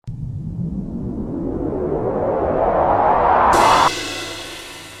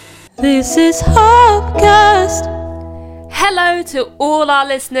This is Harpcast. Hello to all our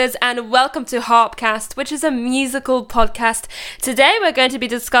listeners and welcome to Harpcast, which is a musical podcast. Today we're going to be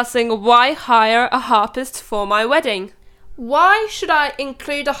discussing why hire a harpist for my wedding. Why should I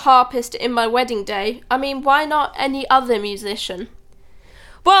include a harpist in my wedding day? I mean, why not any other musician?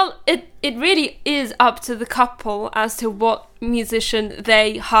 Well, it really is up to the couple as to what musician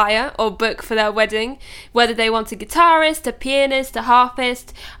they hire or book for their wedding, whether they want a guitarist, a pianist, a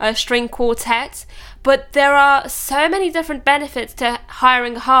harpist, a string quartet. But there are so many different benefits to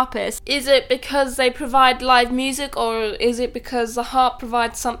hiring a harpist. Is it because they provide live music, or is it because the harp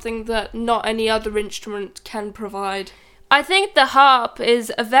provides something that not any other instrument can provide? I think the harp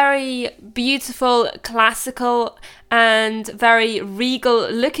is a very beautiful, classical and very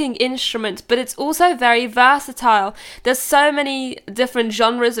regal looking instrument, but it's also very versatile. There's so many different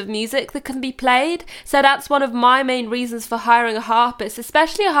genres of music that can be played, so that's one of my main reasons for hiring a harpist,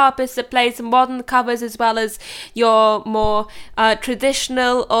 especially a harpist that plays modern covers as well as your more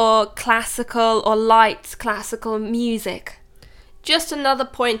traditional or classical or light classical music. Just another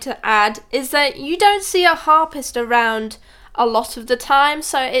point to add is that you don't see a harpist around a lot of the time,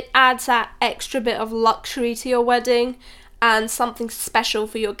 so it adds that extra bit of luxury to your wedding and something special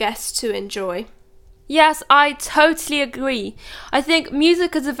for your guests to enjoy. Yes, I totally agree. I think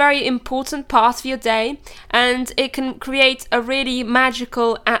music is a very important part of your day and it can create a really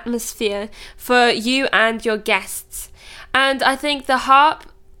magical atmosphere for you and your guests. And I think the harp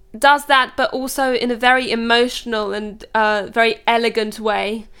does that, but also in a very emotional and very elegant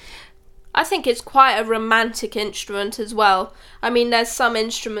way. I think it's quite a romantic instrument as well. I mean, there's some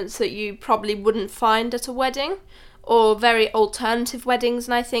instruments that you probably wouldn't find at a wedding, or very alternative weddings,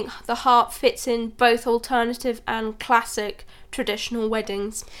 and I think the harp fits in both alternative and classic traditional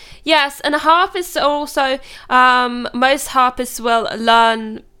weddings. Yes, and harpists are also, most harpists will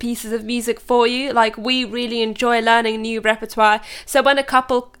learn pieces of music for you. Like, we really enjoy learning new repertoire. So when a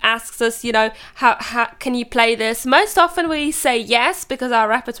couple asks us, how can you play this? Most often we say yes, because our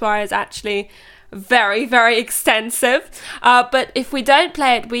repertoire is actually very, very extensive. But if we don't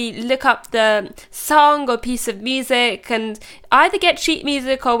play it, we look up the song or piece of music and either get sheet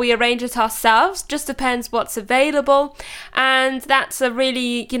music or we arrange it ourselves. Just depends what's available. And that's a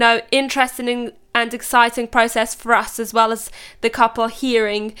really, interesting and exciting process for us as well as the couple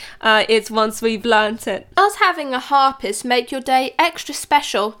hearing it once we've learnt it. Does having a harpist make your day extra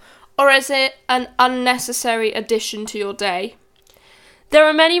special, or is it an unnecessary addition to your day? There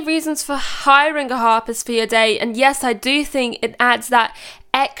are many reasons for hiring a harpist for your day, and yes, I do think it adds that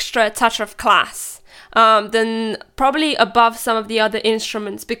extra touch of class than probably above some of the other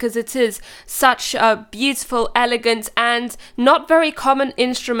instruments, because it is such a beautiful, elegant and not very common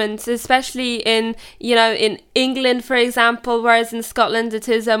instrument, especially in England, for example, whereas in Scotland it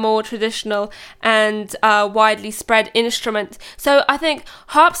is a more traditional and widely spread instrument. So I think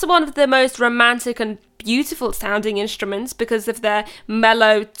harps are one of the most romantic and beautiful sounding instruments because of their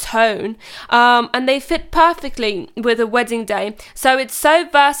mellow tone, and they fit perfectly with a wedding day. So it's so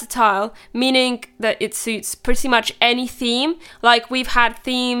versatile, meaning that it suits pretty much any theme. Like, we've had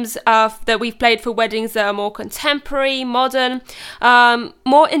themes that we've played for weddings that are more contemporary, modern,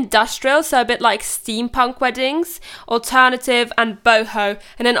 more industrial, so a bit like steampunk weddings, alternative and boho,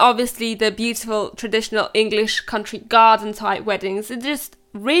 and then obviously the beautiful traditional English country garden type weddings. It just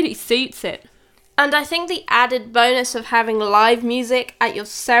really suits it. And I think the added bonus of having live music at your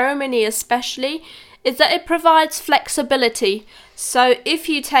ceremony especially is that it provides flexibility. So if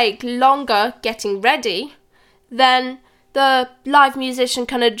you take longer getting ready, then the live musician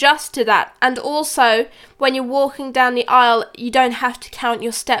can adjust to that. And also, when you're walking down the aisle, you don't have to count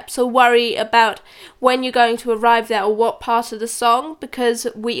your steps or worry about when you're going to arrive there or what part of the song, because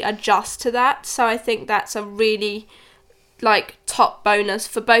we adjust to that. So I think that's a really top bonus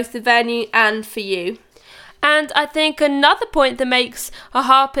for both the venue and for you. And I think another point that makes a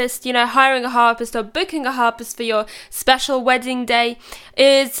harpist, hiring a harpist or booking a harpist for your special wedding day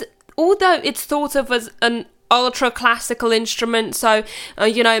is, although it's thought of as an ultra classical instrument, so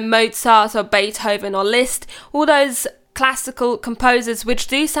Mozart or Beethoven or Liszt, all those classical composers which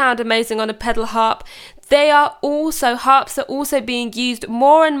do sound amazing on a pedal harp, harps are also being used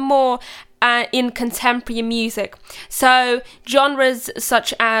more and more in contemporary music. So genres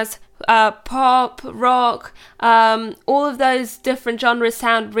such as pop, rock, all of those different genres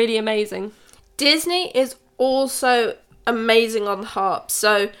sound really amazing. Disney is also amazing on the harp,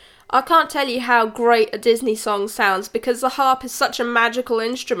 so I can't tell you how great a Disney song sounds, because the harp is such a magical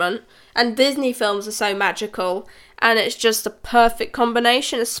instrument And Disney films are so magical, and it's just a perfect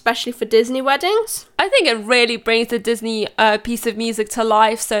combination, especially for Disney weddings. I think it really brings the Disney piece of music to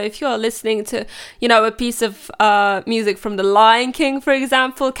life. So if you're listening to, a piece of music from The Lion King, for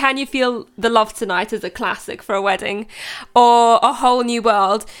example, Can You Feel the Love Tonight is a classic for a wedding, or A Whole New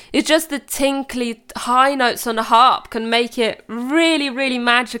World. It's just the tinkly high notes on the harp can make it really, really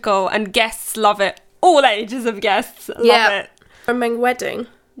magical, and guests love it. All ages of guests love it. From wedding.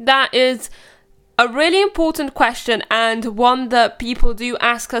 That is a really important question, and one that people do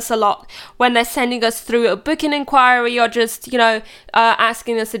ask us a lot when they're sending us through a booking inquiry, or just,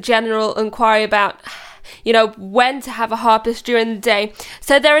 asking us a general inquiry about, when to have a harpist during the day.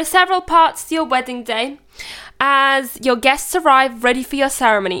 So there are several parts to your wedding day. As your guests arrive ready for your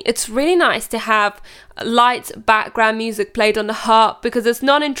ceremony, it's really nice to have light background music played on the harp, because it's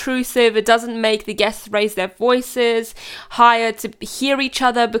non-intrusive. It doesn't make the guests raise their voices higher to hear each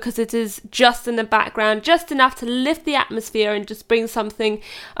other, because it is just in the background, just enough to lift the atmosphere and just bring something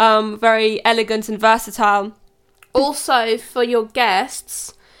very elegant and versatile. Also, for your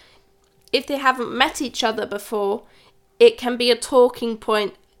guests, if they haven't met each other before, it can be a talking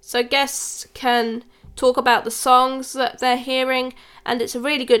point. So guests can talk about the songs that they're hearing, and it's a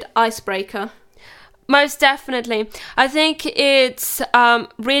really good icebreaker. Most definitely. I think it's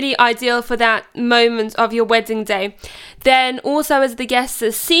really ideal for that moment of your wedding day. Then also, as the guests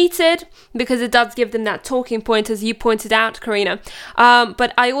are seated, because it does give them that talking point, as you pointed out, Karina.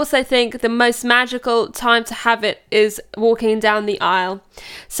 But I also think the most magical time to have it is walking down the aisle.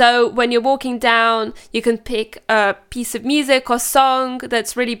 So when you're walking down, you can pick a piece of music or song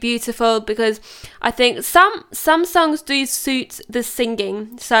that's really beautiful, because I think some songs do suit the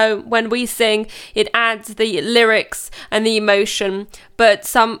singing. So when we sing, it adds the lyrics and the emotion. But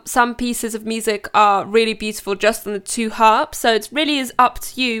some pieces of music are really beautiful just on the two harps. So it really is up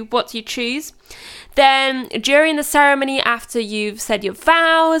to you what you choose. Then during the ceremony, after you've said your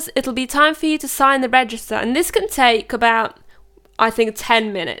vows, it'll be time for you to sign the register. And this can take about, I think,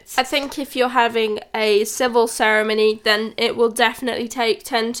 10 minutes. I think if you're having a civil ceremony, then it will definitely take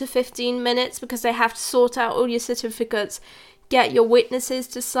 10 to 15 minutes, because they have to sort out all your certificates, get your witnesses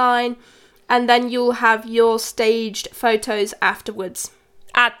to sign, and then you'll have your staged photos afterwards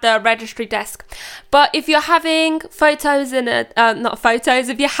at the registry desk. But if you're having photos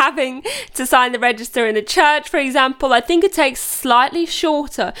if you're having to sign the register in a church, for example, I think it takes slightly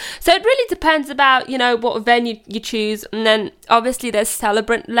shorter. So it really depends about, what venue you choose. And then obviously there's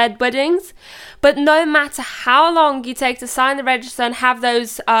celebrant-led weddings. But no matter how long you take to sign the register and have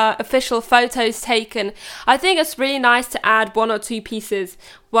those official photos taken, I think it's really nice to add one or two pieces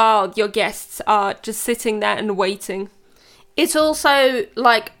while your guests are just sitting there and waiting. It's also,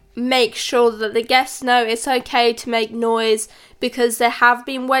 make sure that the guests know it's okay to make noise, because there have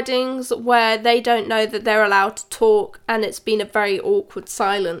been weddings where they don't know that they're allowed to talk, and it's been a very awkward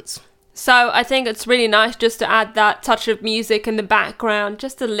silence. So I think it's really nice just to add that touch of music in the background,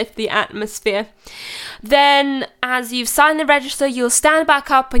 just to lift the atmosphere. Then, as you've signed the register, you'll stand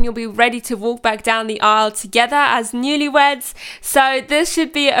back up and you'll be ready to walk back down the aisle together as newlyweds. So this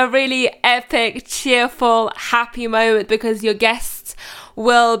should be a really epic, cheerful, happy moment, because your guests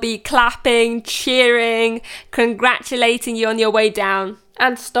will be clapping, cheering, congratulating you on your way down.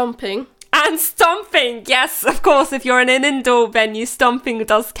 And stomping. And stomping, yes, of course, if you're in an indoor venue, stomping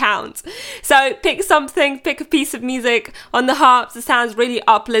does count. So pick a piece of music on the harps that sounds really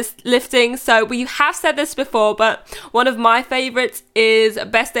uplifting. So we have said this before, but one of my favourites is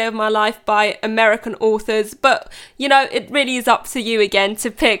Best Day of My Life by American Authors. But, it really is up to you again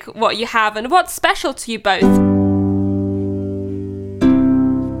to pick what you have and what's special to you both.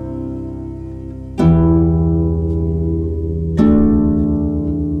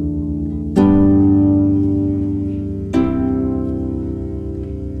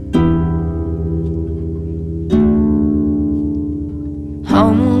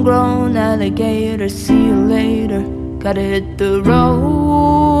 Homegrown alligator, see you later. Gotta hit the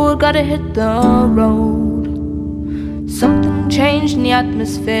road, gotta hit the road. Something changed in the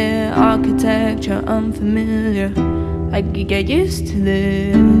atmosphere, architecture unfamiliar. I could get used to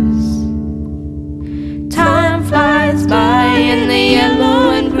this. Time flies by and the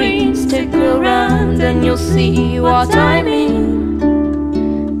yellow and green stick around, and you'll see what I mean.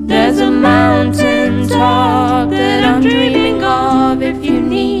 There's a mountain top that I'm dreaming of. If you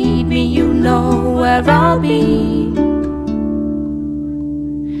need me, you know where I'll be.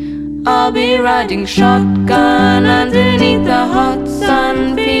 I'll be riding shotgun underneath the hot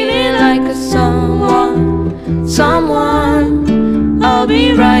sun, feeling like a someone. I'll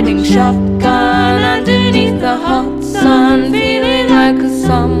be riding shotgun underneath the hot sun, feeling like a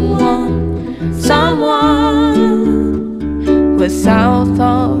someone.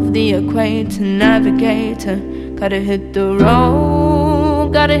 equator, navigator. Gotta hit the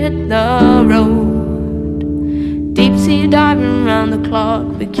road, gotta hit the road. Deep sea diving round the clock,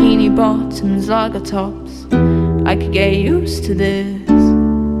 bikini bottoms, lager tops. I could get used to this.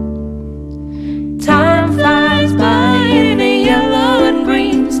 Time flies by in a yellow and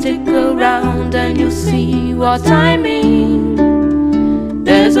green. Stick around and you'll see what I mean.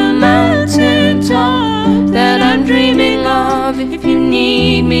 There's a mountain top that I'm dreaming of. If you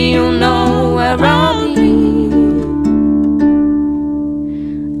need me, you'll know where I'll be.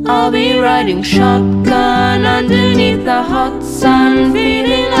 I'll be riding shotgun underneath the hot sun,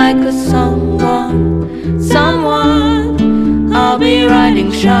 feeling like a someone, someone. I'll be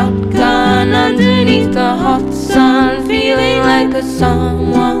riding shotgun underneath the hot sun, feeling like a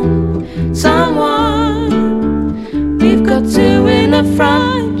someone, someone. We've got two in the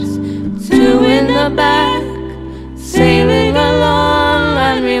front, two in the back, sailing along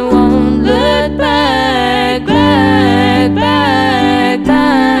and we won't look back, back, back,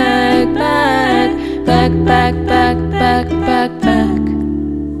 back, back, back, back, back, back, back.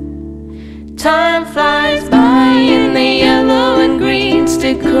 Time flies by in the yellow and green.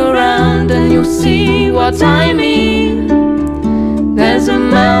 Stick around and you'll see what I mean. There's a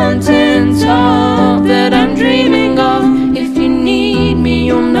mountain top that I'm dreaming of. If you need me,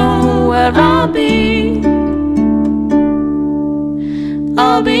 you'll know where I'll be.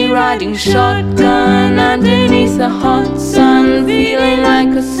 I'll be riding shotgun underneath the hot sun, feeling like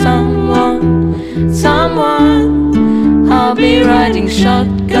a someone, someone. I'll be riding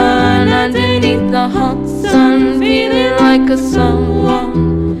shotgun underneath the hot sun, feeling like a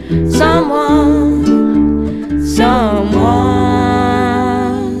someone, someone, someone.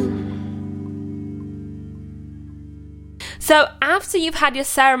 So after you've had your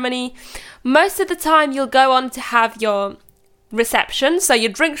ceremony, most of the time you'll go on to have your reception, so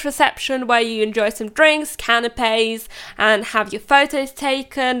your drinks reception, where you enjoy some drinks, canapes, and have your photos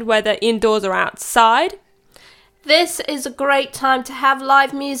taken, whether indoors or outside. This is a great time to have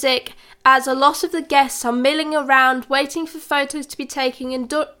live music, as a lot of the guests are milling around waiting for photos to be taken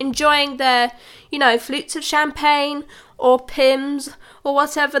and enjoying their, flutes of champagne or Pimm's or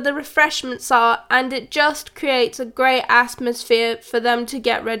whatever the refreshments are, and it just creates a great atmosphere for them to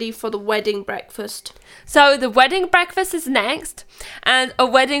get ready for the wedding breakfast. So the wedding breakfast is next, and a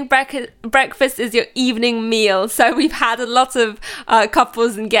wedding breakfast is your evening meal. So we've had a lot of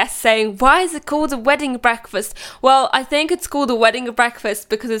couples and guests saying, why is it called a wedding breakfast? Well, I think it's called a wedding breakfast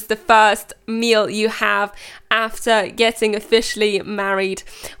because it's the first meal you have after getting officially married,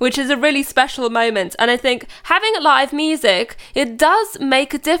 which is a really special moment. And I think having live music, it does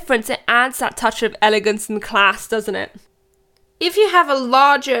make a difference. It adds that touch of elegance and class, doesn't it? If you have a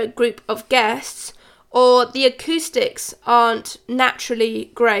larger group of guests, or the acoustics aren't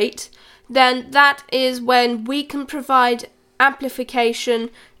naturally great, then that is when we can provide amplification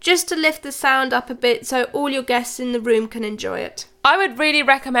just to lift the sound up a bit so all your guests in the room can enjoy it. I would really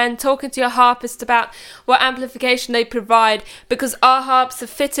recommend talking to your harpist about what amplification they provide, because our harps are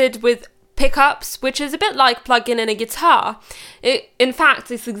fitted with pickups, which is a bit like plugging in a guitar. In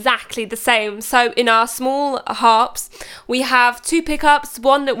fact, it's exactly the same. So in our small harps, we have two pickups,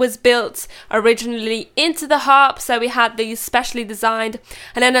 one that was built originally into the harp, so we had these specially designed,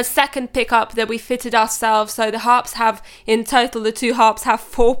 and then a second pickup that we fitted ourselves. So the harps have, in total, the two harps have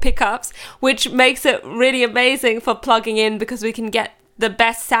 4 pickups, which makes it really amazing for plugging in, because we can get the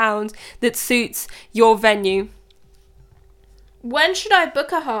best sound that suits your venue. When should I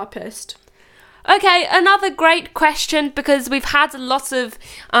book a harpist? Okay, another great question, because we've had a lot of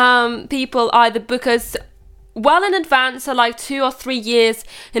people either book us well in advance, so like 2 or 3 years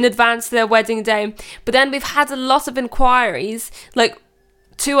in advance to their wedding day, but then we've had a lot of inquiries like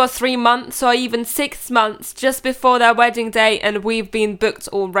 2 or 3 months or even 6 months just before their wedding day, and we've been booked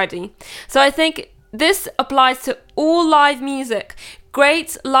already. So I think this applies to all live music.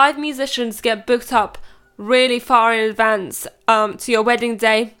 Great live musicians get booked up really far in advance to your wedding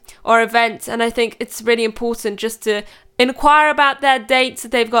day or event, and I think it's really important just to inquire about their dates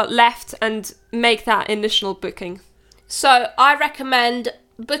that they've got left and make that initial booking. So I recommend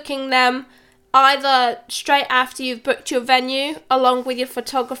booking them either straight after you've booked your venue, along with your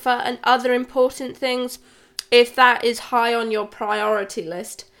photographer and other important things, if that is high on your priority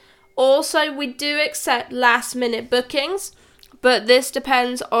list. Also, we do accept last minute bookings, but this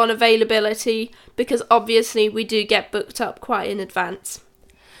depends on availability, because obviously we do get booked up quite in advance.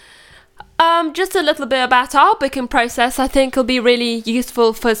 Just a little bit about our booking process, I think will be really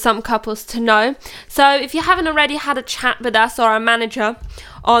useful for some couples to know. So if you haven't already had a chat with us or our manager,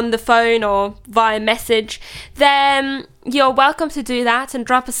 on the phone or via message, then you're welcome to do that and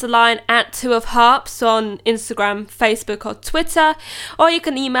drop us a line at 2 of Harps on Instagram, Facebook or Twitter, or you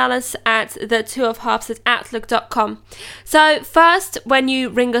can email us at the2ofharps@outlook.com. So first, when you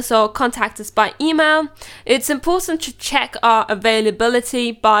ring us or contact us by email, it's important to check our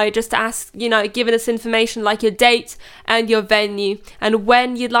availability by just giving us information like your date and your venue and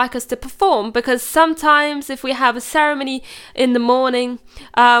when you'd like us to perform, because sometimes if we have a ceremony in the morning,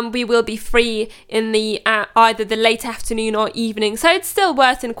 we will be free in the either the late afternoon or evening, so it's still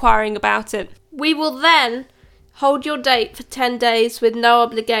worth inquiring about it. We will then hold your date for 10 days with no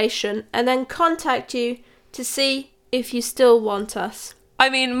obligation and then contact you to see if you still want us. I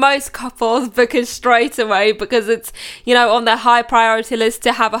mean, most couples book it straight away because it's, on their high priority list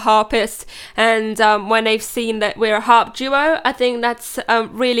to have a harpist. And when they've seen that we're a harp duo, I think that's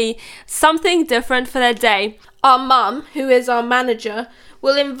really something different for their day. Our mum, who is our manager,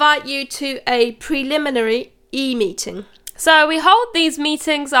 will invite you to a preliminary e-meeting. So we hold these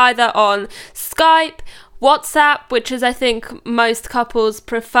meetings either on Skype, WhatsApp, which is I think most couples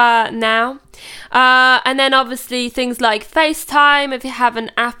prefer now. And then obviously things like FaceTime if you have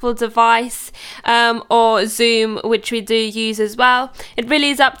an Apple device, or Zoom, which we do use as well. It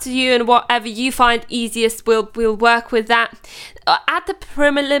really is up to you, and whatever you find easiest, we'll work with that. At the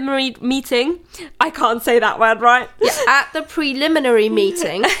preliminary meeting, I can't say that word right. Yeah, at the preliminary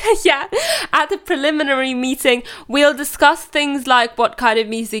meeting. Yeah, at the preliminary meeting, we'll discuss things like what kind of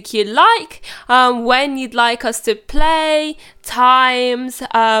music you like, when you'd like us to play, times.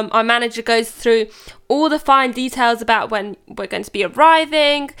 Our manager goes through all the fine details about when we're going to be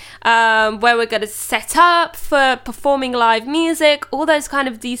arriving, where we're going to set up for performing live music, all those kind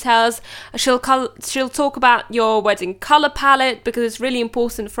of details. She'll talk about your wedding colour palette, because it's really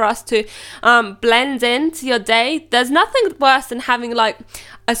important for us to blend into your day. There's nothing worse than having like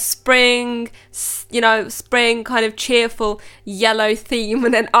a spring kind of cheerful yellow theme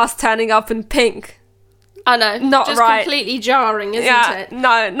and then us turning up in pink. I know, not just right. Completely jarring, isn't it?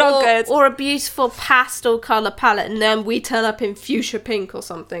 No, not good. Or a beautiful pastel colour palette, and then we turn up in fuchsia pink or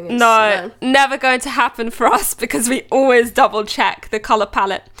something. No, never going to happen for us, because we always double check the colour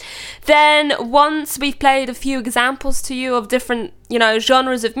palette. Then once we've played a few examples to you of different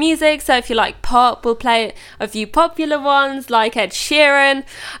genres of music, so if you like pop, we'll play a few popular ones like Ed Sheeran,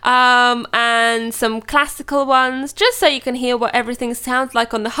 and some classical ones, just so you can hear what everything sounds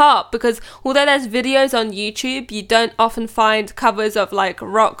like on the harp, because although there's videos on YouTube, you don't often find covers of like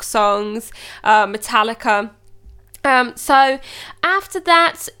rock songs, Metallica. So after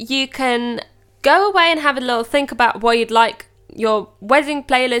that, you can go away and have a little think about what you'd like your wedding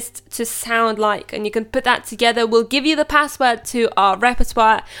playlist to sound like, and you can put that together. We'll give you the password to our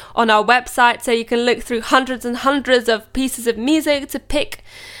repertoire on our website, so you can look through hundreds and hundreds of pieces of music to pick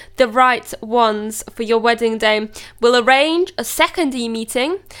the right ones for your wedding day. We'll arrange a second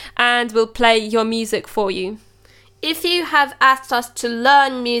e-meeting and we'll play your music for you. If you have asked us to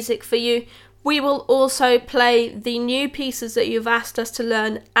learn music for you, we will also play the new pieces that you've asked us to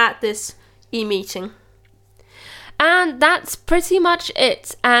learn at this e-meeting. And that's pretty much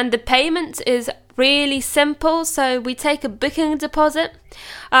it. And the payment is really simple. So we take a booking deposit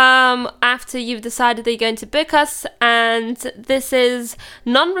after you've decided that you're going to book us, and this is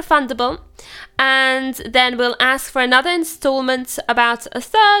non-refundable. And then we'll ask for another installment, about a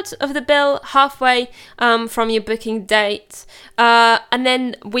third of the bill, halfway from your booking date. And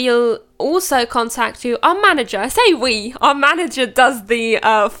then we'll also contact you. Our manager, I say we, our manager does the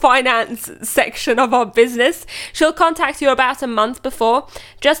finance section of our business. She'll contact you about a month before,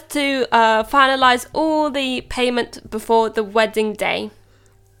 just to finalise all the payment before the wedding day.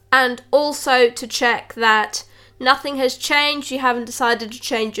 And also to check that nothing has changed, you haven't decided to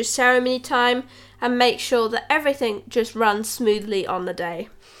change your ceremony time, and make sure that everything just runs smoothly on the day.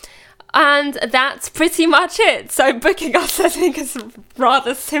 And that's pretty much it. So booking us, I think, is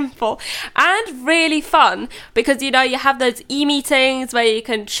rather simple and really fun, because you have those e-meetings where you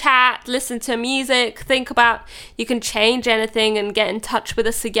can chat, listen to music, think about, you can change anything and get in touch with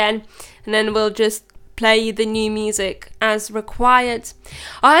us again, and then we'll just play the new music as required.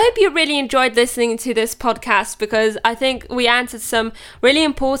 I hope you really enjoyed listening to this podcast, because I think we answered some really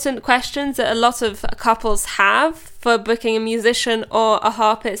important questions that a lot of couples have for booking a musician or a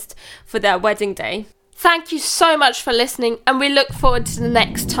harpist for their wedding day. Thank you so much for listening, and we look forward to the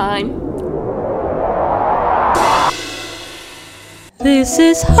next time. This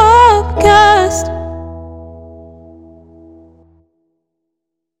is Harpcast.